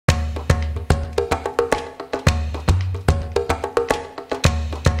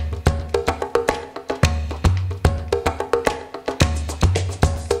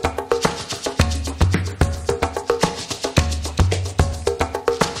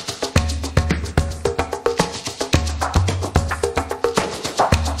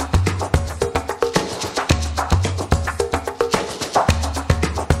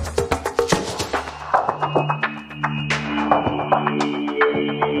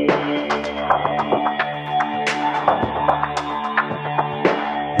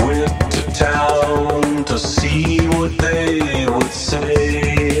Went to town to see what they would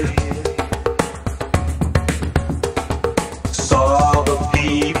say. Saw the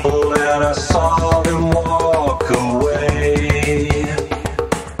people and I saw them walk away,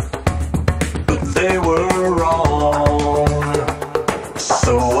 but they were wrong,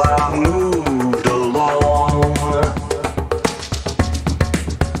 so I moved along.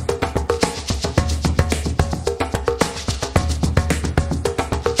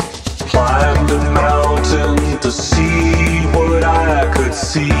 Climbed a mountain to see what I could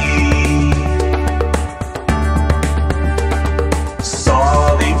see.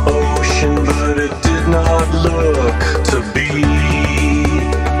 Saw the ocean, but it did not look to be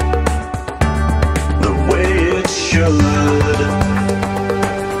the way it should.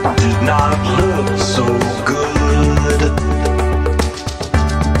 Did not look so good.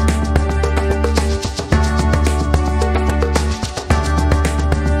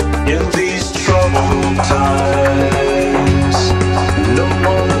 In these troubled times, no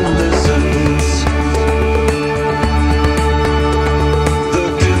one listens. The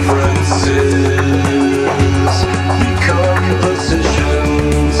differences become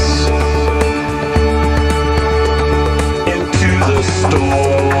positions. Into the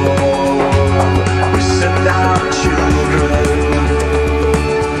storm we send our children,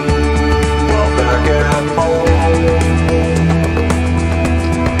 while back at home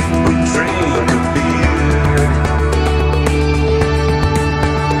we drink a beer.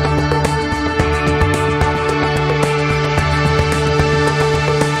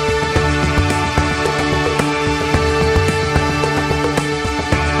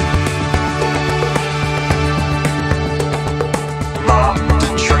 Hopped a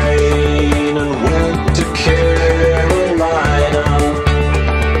train and went to Carolina.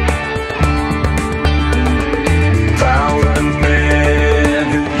 Found a man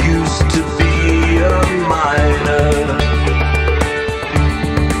who used to be a miner.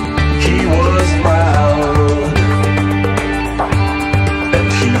 He was proud and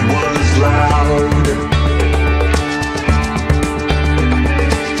he was loud.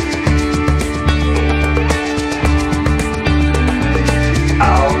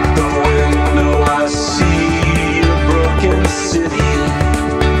 Out the window I see a broken city,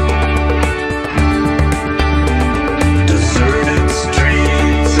 deserted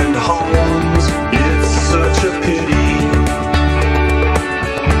streets and homes. It's such a pity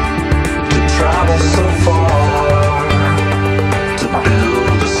to travel so far to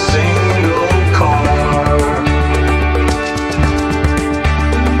build a single car.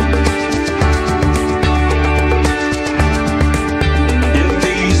 In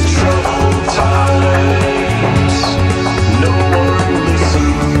these troubled times, no one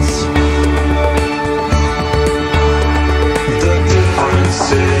listens. The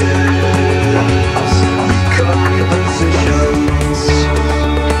differences become positions.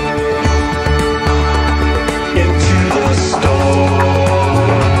 Into the storm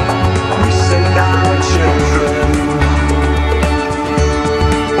we send our children,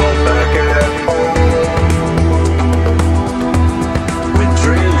 while back at home we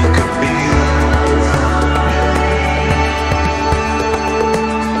drink a beer.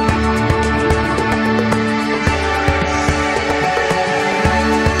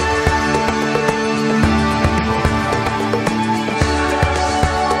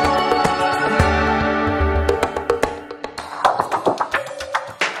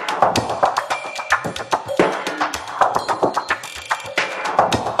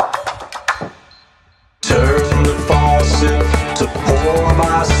 Turn the faucet to pour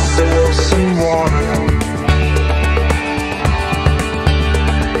myself some water.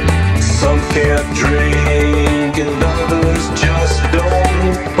 Some can't drink and others just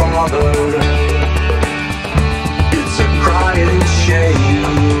don't bother.